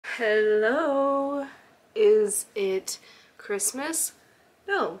Hello. Is it Christmas?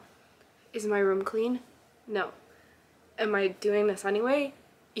 No. Is my room clean? No. Am I doing this anyway?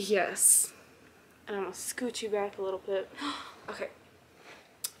 Yes. And I'm gonna scoot you back a little bit. Okay.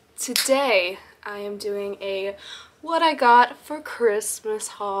 Today I am doing a what I got for Christmas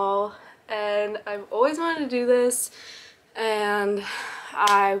haul, and I've always wanted to do this, and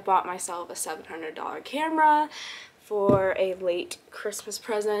I bought myself a $700 camera for a late Christmas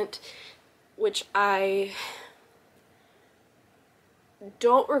present, which I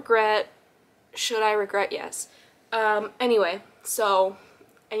don't regret. Should I regret? Yes. Anyway, so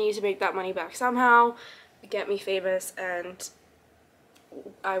I need to make that money back somehow, get me famous, and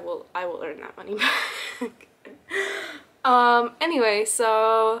I will earn that money back. Anyway,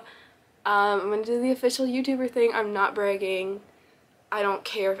 so I'm gonna do the official YouTuber thing. I'm not bragging. I don't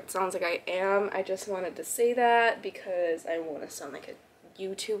care if it sounds like I am. I just wanted to say that because I want to sound like a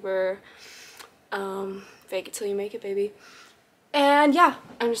YouTuber. Fake it till you make it, baby. And yeah,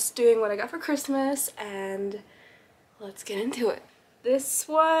 I'm just doing what I got for Christmas, and let's get into it. This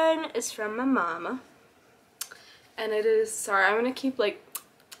one is from my mama, and it is, sorry, I'm gonna keep like,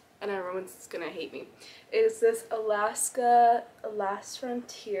 and everyone's gonna hate me. It is this Alaska Last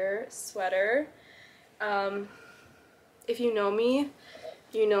Frontier sweater. If you know me,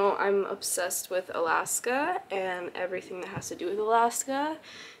 you know I'm obsessed with Alaska and everything that has to do with Alaska.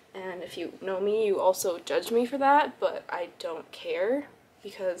 And if you know me, you also judge me for that, but I don't care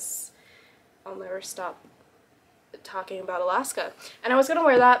because I'll never stop talking about Alaska. And I was gonna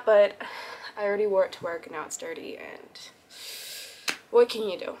wear that, but I already wore it to work and now it's dirty, and what can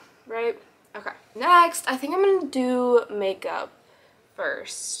you do, right? Okay, next, I think I'm gonna do makeup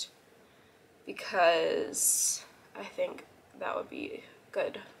first because I think that would be a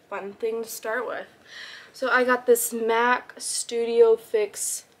good, fun thing to start with. So I got this MAC Studio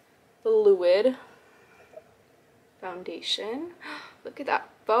Fix Fluid foundation. Look at that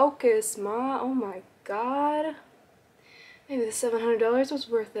focus, ma. Oh my god. Maybe the $700 was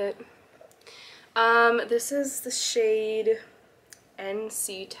worth it. This is the shade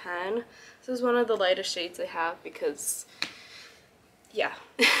NC10. This is one of the lightest shades I have because, yeah.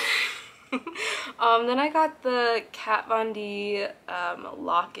 Then I got the Kat Von D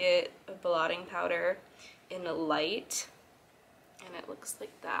Locket blotting powder in a light, and it looks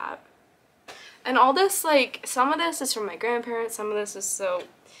like that. And all this, like, some of this is from my grandparents, some of this is, so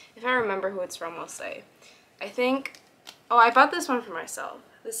if I remember who it's from, I'll say. I think, oh, I bought this one for myself.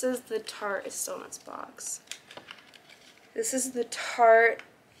 This is the Tarte, it's still in its box. This is the Tarte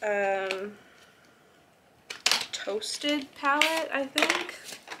Toasted palette, I think.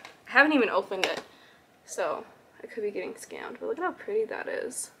 I haven't even opened it, so I could be getting scammed, but look at how pretty that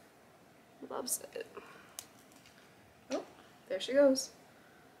is. Loves it. Oh, there she goes.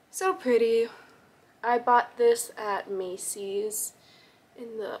 So pretty. I bought this at Macy's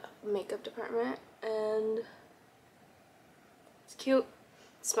in the makeup department, and it's cute.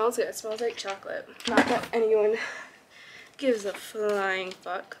 It smells good. It smells like chocolate. Not that anyone gives a flying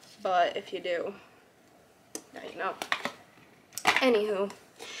fuck, but if you do, now you know. Anywho.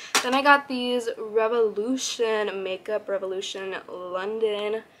 Then I got these Revolution Makeup Revolution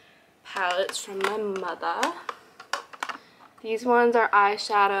London palettes from my mother. These ones are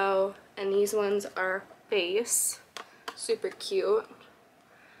eyeshadow and these ones are face. Super cute.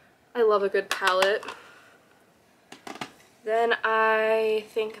 I love a good palette. Then I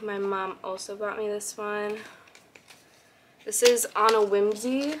think my mom also bought me this one. This is On a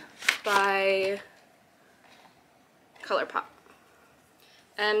Whimsy by ColourPop.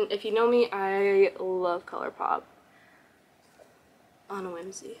 And if you know me, I love ColourPop. On a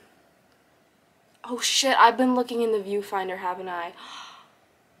Whimsy. Oh shit, I've been looking in the viewfinder, haven't I?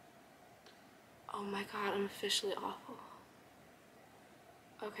 Oh my god, I'm officially awful.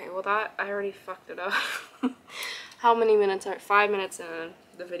 Okay, well that, I already fucked it up. How many minutes are it? 5 minutes and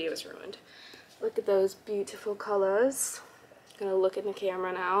the video is ruined. Look at those beautiful colors. I'm gonna look in the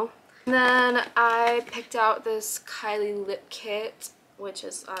camera now. And then I picked out this Kylie lip kit, which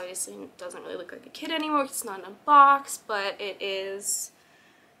is obviously doesn't really look like a kit anymore. It's not in a box, but it is,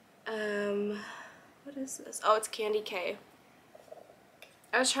 what is this? Oh, it's Candy K.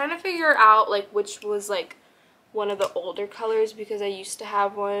 I was trying to figure out like which was like one of the older colors because I used to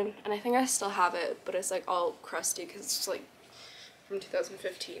have one, and I think I still have it, but it's like all crusty because it's like from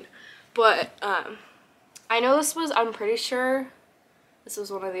 2015. But I know this was, I'm pretty sure this was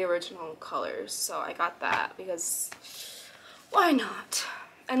one of the original colors, so I got that because why not?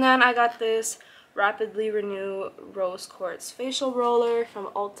 And then I got this Rapidly Renew Rose Quartz Facial Roller from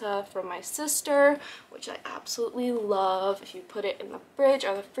Ulta from my sister, which I absolutely love. If you put it in the fridge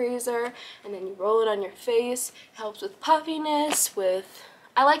or the freezer and then you roll it on your face, it helps with puffiness, with...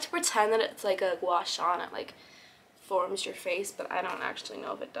 I like to pretend that it's like a gua sha, it like forms your face, but I don't actually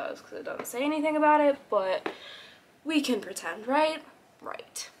know if it does because it doesn't say anything about it, but we can pretend, right?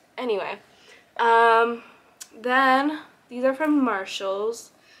 Right. Anyway, then these are from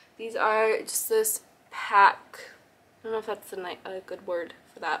Marshall's. These are just this pack, I don't know if that's a good word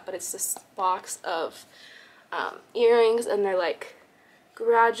for that, but it's this box of earrings, and they're like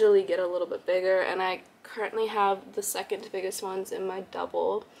gradually get a little bit bigger, and I currently have the second biggest ones in my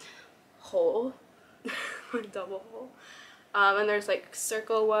double hole. My double hole. And there's like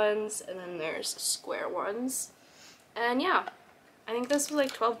circle ones, and then there's square ones. And yeah, I think this was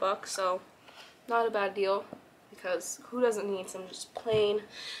like 12 bucks, so not a bad deal, because who doesn't need some just plain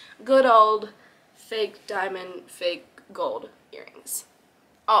good old fake diamond, fake gold earrings.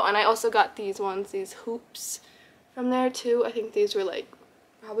 Oh, and I also got these ones, these hoops from there too. I think these were like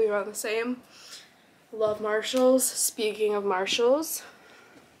probably around the same. Love Marshalls. Speaking of Marshalls,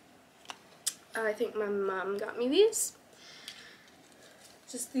 I think my mom got me these.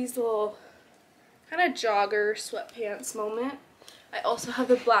 Just these little kind of jogger sweatpants moment. I also have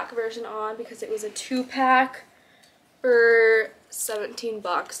the black version on because it was a 2-pack for 17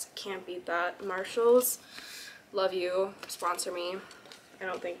 bucks. Can't beat that. Marshalls, love you. Sponsor me. I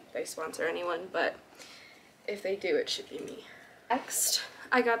don't think they sponsor anyone, but if they do, it should be me. Next,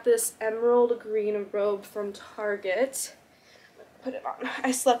 I got this emerald green robe from Target. Put it on.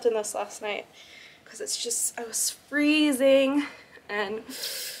 I slept in this last night because it's just, I was freezing, and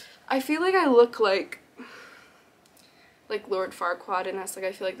I feel like I look like Lord Farquaad in this. Like,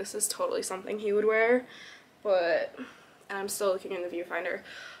 I feel like this is totally something he would wear, but, and I'm still looking in the viewfinder.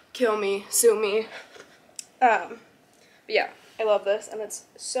 Kill me, sue me. But yeah, I love this, and it's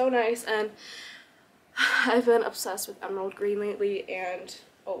so nice, and I've been obsessed with emerald green lately, and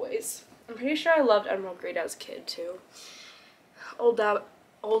always. I'm pretty sure I loved emerald green as a kid too. Old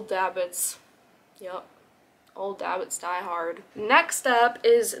Dabbits. Yep. Old Dabbits die hard. Next up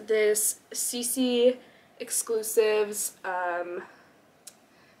is this CC Exclusives kind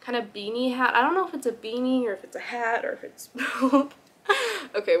of beanie hat. I don't know if it's a beanie or if it's a hat or if it's both.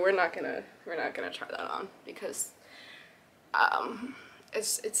 Okay, we're not gonna try that on because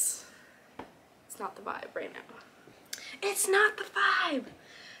it's not the vibe right now. It's not the vibe.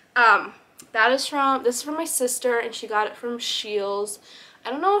 This is from my sister, and she got it from Scheels.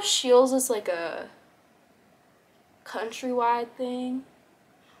 I don't know if Scheels is like a countrywide thing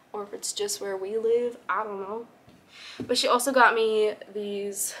or if it's just where we live. I don't know. But she also got me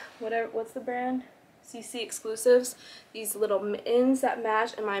these, what's the brand? CC Exclusives. These little mittens that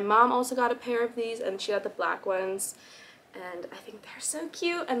match, and my mom also got a pair of these, and she got the black ones. And I think they're so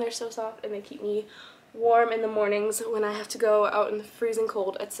cute, and they're so soft, and they keep me warm in the mornings when I have to go out in the freezing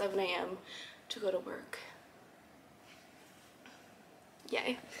cold at 7 a.m. to go to work.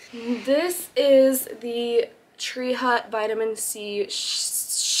 Yay. This is the Tree Hut Vitamin C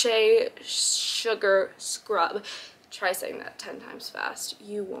Shea Sugar Scrub. Try saying that 10 times fast.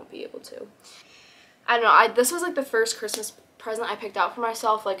 You won't be able to. I don't know. This was like the first Christmas present I picked out for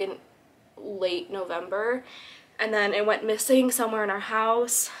myself, like in late November. And then it went missing somewhere in our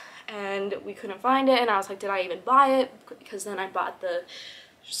house, and we couldn't find it, and I was like, did I even buy it? Because then I bought the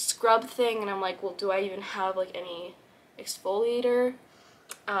scrub thing, and I'm like, well, do I even have like any exfoliator?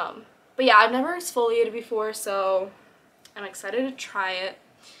 But yeah, I've never exfoliated before, so I'm excited to try it,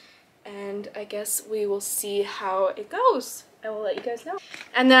 and I guess we will see how it goes. I will let you guys know.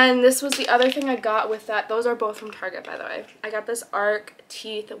 And then this was the other thing I got with that. Those are both from Target, by the way. I got this ARC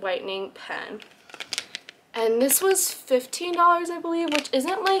Teeth Whitening Pen. And this was $15, I believe, which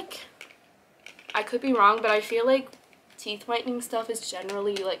isn't like, I could be wrong, but I feel like teeth whitening stuff is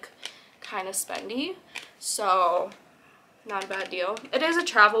generally like kind of spendy. So not a bad deal. It is a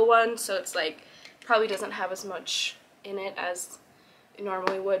travel one, so it's like probably doesn't have as much in it as it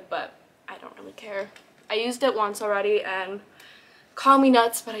normally would, but I don't really care. I used it once already, and call me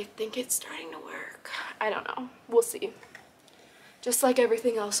nuts, but I think it's starting to work. I don't know. We'll see. Just like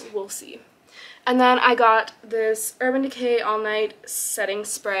everything else, we'll see. And then I got this Urban Decay All Night Setting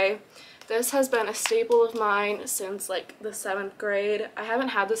Spray. This has been a staple of mine since like the 7th grade. I haven't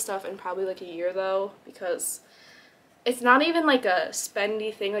had this stuff in probably like a year though, because it's not even like a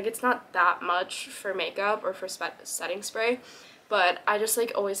spendy thing. Like, it's not that much for makeup or for setting spray, but I just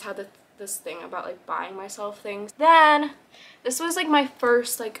like always had this thing about like buying myself things. Then this was like my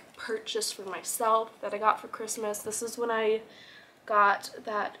first like purchase for myself that I got for Christmas. This is when I got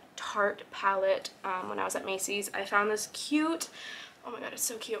that Tarte palette when I was at Macy's. I found this cute, oh my god, it's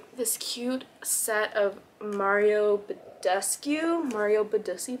so cute, this cute set of Mario Badescu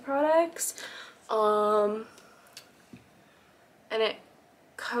products. And it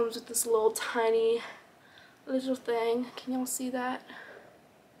comes with this little tiny little thing. Can y'all see that?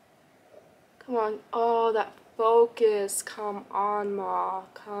 Come on. Oh, that focus. Come on, Ma.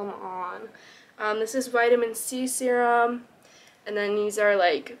 Come on. This is vitamin C serum. And then these are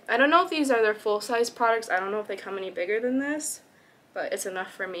like, I don't know if these are their full-size products. I don't know if they come any bigger than this, but it's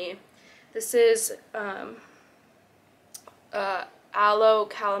enough for me. This is aloe,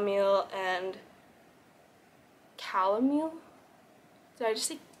 chamomile, and chamomile? Did I just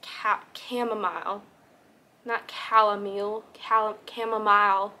say chamomile? Not chamomile,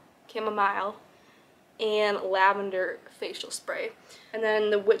 chamomile, and lavender facial spray. And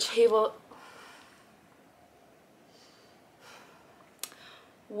then the witch hazel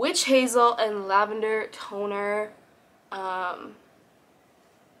and lavender toner.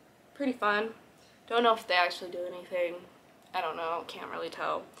 Pretty fun. Don't know if they actually do anything. I don't know, can't really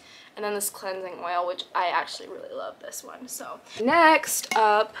tell. And then this cleansing oil, which I actually really love this one. So next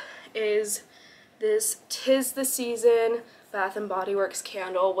up is this 'Tis the Season Bath and Body Works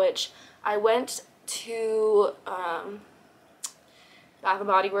candle, which I went to Bath and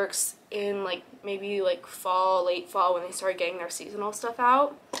Body Works in like maybe like fall, late fall, when they started getting their seasonal stuff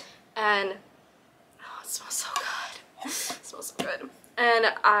out, and oh, it smells so good. It smells so good.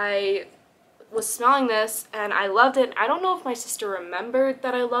 And I was smelling this and I loved it. I don't know if my sister remembered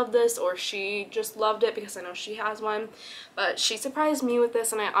that I loved this or she just loved it, because I know she has one, but she surprised me with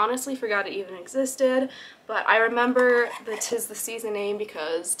this and I honestly forgot it even existed. But I remember the 'Tis the Season name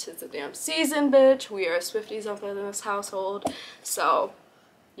because 'tis the damn season, bitch. We are Swifties up in this household, so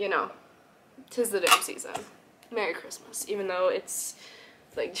you know, 'tis the damn season. Merry Christmas, even though it's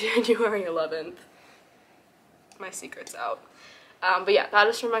like January 11th. My secret's out. But yeah, that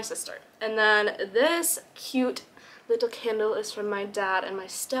is from my sister. And then this cute little candle is from my dad and my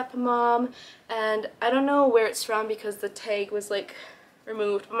stepmom. And I don't know where it's from because the tag was like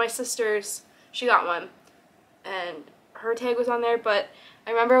removed. But my sister's, she got one. And her tag was on there. But I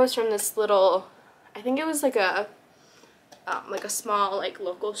remember it was from this little, I think it was like a small like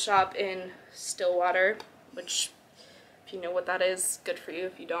local shop in Stillwater. Which, if you know what that is, good for you.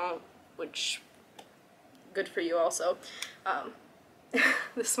 If you don't, which, good for you also.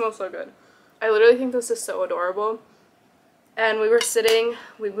 This smells so good. I literally think this is so adorable. And we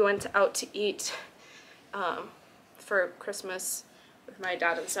went out to eat for Christmas with my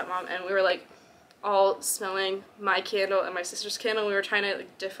dad and stepmom, and we were like all smelling my candle and my sister's candle. We were trying to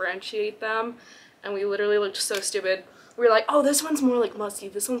like differentiate them, and we literally looked so stupid. We were like, oh, this one's more like musky,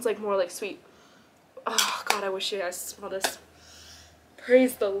 this one's like more like sweet. Oh god, I wish you guys smell this.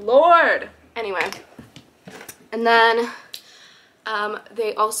 Praise the Lord. Anyway, and then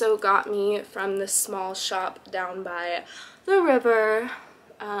they also got me from this small shop down by the river,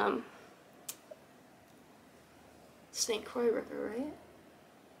 St. Croix River, right?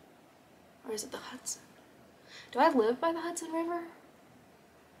 Or is it the Hudson? Do I live by the Hudson River?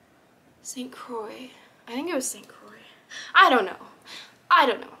 St. Croix. I think it was St. Croix. I don't know. I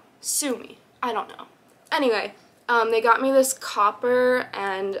don't know. Sue me. I don't know. Anyway, they got me this copper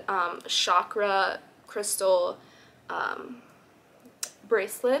and chakra crystal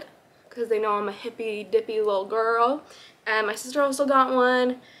bracelet because they know I'm a hippy dippy little girl, and my sister also got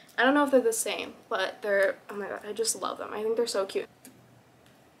one. I don't know if they're the same, but they're, oh my god, I just love them. I think they're so cute.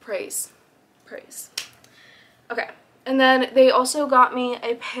 Praise. Okay, and then they also got me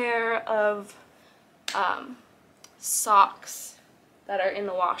a pair of socks that are in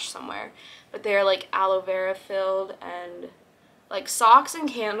the wash somewhere, but they're like aloe vera filled, and like socks and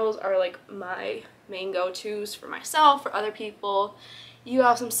candles are like my main go-tos for myself, for other people. You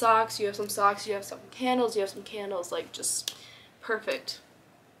have some socks, you have some socks, you have some candles, you have some candles, like just perfect.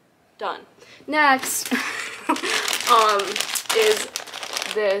 Done. Next is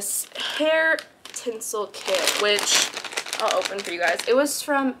this hair tinsel kit, which I'll open for you guys. It was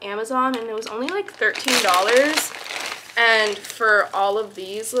from Amazon and it was only like $13. And for all of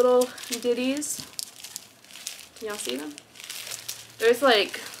these little ditties, can y'all see them? There's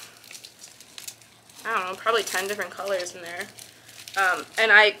like, I don't know, probably 10 different colors in there.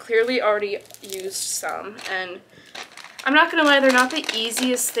 And I clearly already used some, and I'm not gonna lie, they're not the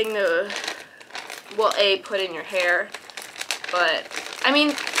easiest thing to, well, put in your hair, but I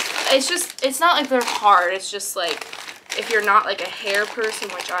mean, it's not like they're hard. It's just like, if you're not like a hair person,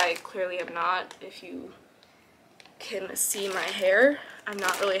 which I clearly am not, if you can see my hair, I'm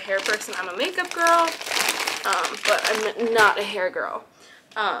not really a hair person, I'm a makeup girl, but I'm not a hair girl.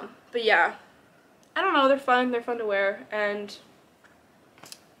 But yeah, I don't know, they're fun to wear, and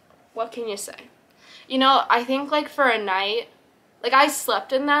what can you say? You know, I think like for a night, like I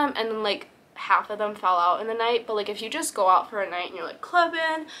slept in them and then like half of them fell out in the night, but like if you just go out for a night and you're like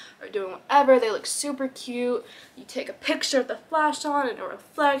clubbing or doing whatever, they look super cute. You take a picture with the flash on and it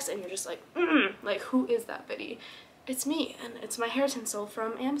reflects and you're just like, like who is that biddy? It's me, and it's my hair tinsel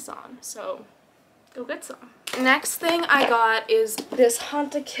from Amazon, so go get some. Next thing I got is this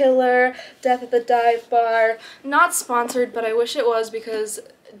Hunt a Killer Death at the Dive Bar. Not sponsored, but I wish it was, because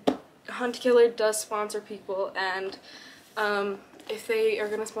Hunt a Killer does sponsor people, and if they are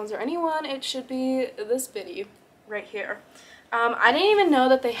gonna sponsor anyone, it should be this biddy right here. I didn't even know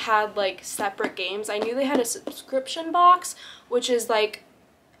that they had like separate games. I knew they had a subscription box, which is like,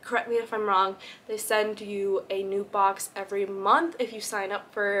 correct me if I'm wrong, they send you a new box every month if you sign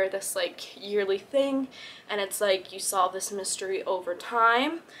up for this like yearly thing, and it's like you solve this mystery over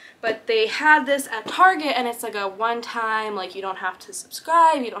time. But they had this at Target, and it's like a one-time, like you don't have to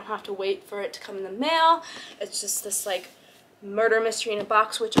subscribe, you don't have to wait for it to come in the mail. It's just this like murder mystery in a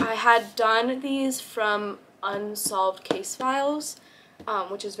box, which I had done these from Unsolved Case Files,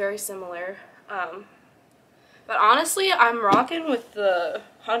 which is very similar. But honestly, I'm rocking with the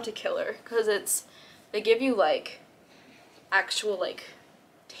Hunt a Killer, because they give you like actual like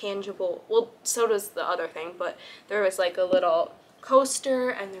tangible, well, so does the other thing, but there was like a little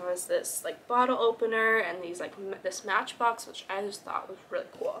coaster, and there was this like bottle opener, and these like this matchbox, which I just thought was really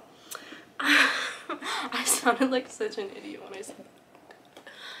cool. I sounded like such an idiot when I said that,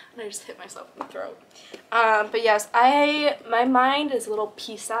 and I just hit myself in the throat. But yes, my mind is a little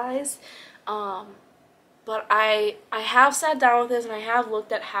pea-sized. But I have sat down with this, and I have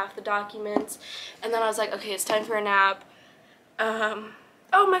looked at half the documents, and then I was like, okay, it's time for a nap.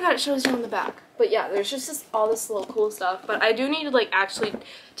 Oh my god, it shows you in the back. But yeah, there's just all this little cool stuff, but I do need to like actually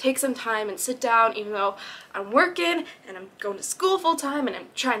take some time and sit down, even though I'm working, and I'm going to school full time, and I'm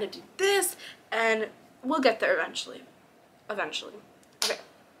trying to do this, and we'll get there eventually. Okay.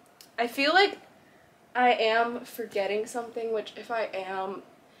 I feel like I am forgetting something, which if I am,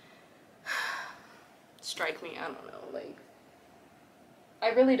 strike me, I don't know, like, I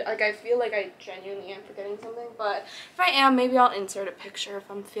really, like, I feel like I genuinely am forgetting something, but if I am, maybe I'll insert a picture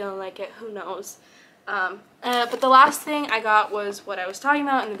if I'm feeling like it, who knows. But the last thing I got was what I was talking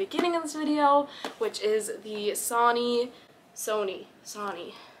about in the beginning of this video, which is the Sony.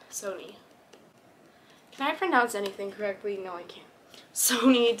 Can I pronounce anything correctly? No, I can't.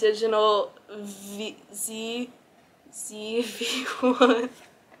 Sony Digital ZV-1.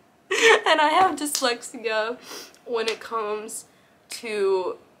 And I have dyslexia when it comes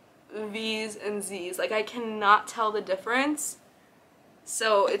to V's and Z's. Like, I cannot tell the difference.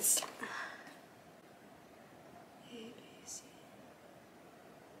 So it's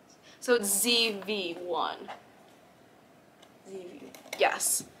ZV1.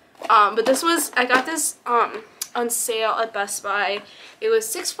 Yes. But this was, I got this on sale at Best Buy. It was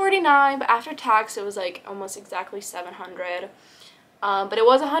 $6.49, but after tax it was like almost exactly $700. But it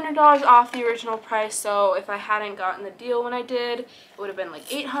was $100 off the original price, so if I hadn't gotten the deal when I did, it would have been like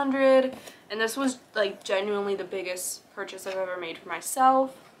 $800. And this was like genuinely the biggest purchase I've ever made for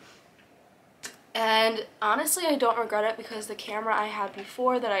myself. And honestly, I don't regret it, because the camera I had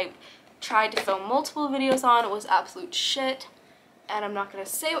before that I tried to film multiple videos on was absolute shit. And I'm not going to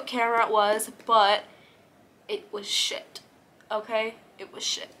say what camera it was, but it was shit. Okay? It was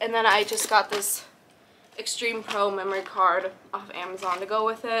shit. And then I just got this Extreme Pro memory card off Amazon to go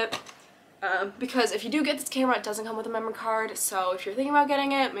with it. Because if you do get this camera, it doesn't come with a memory card. So if you're thinking about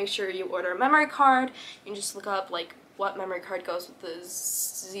getting it, make sure you order a memory card. You can just look up like what memory card goes with the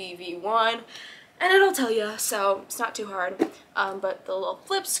ZV-1, and it'll tell you, so it's not too hard. But the little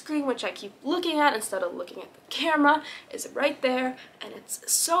flip screen, which I keep looking at instead of looking at the camera, is right there, and it's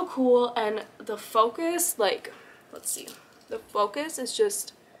so cool. And the focus, like, let's see, the focus is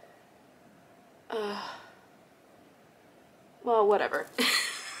just, well, whatever.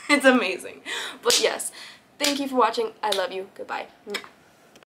 It's amazing. But yes, thank you for watching. I love you. Goodbye.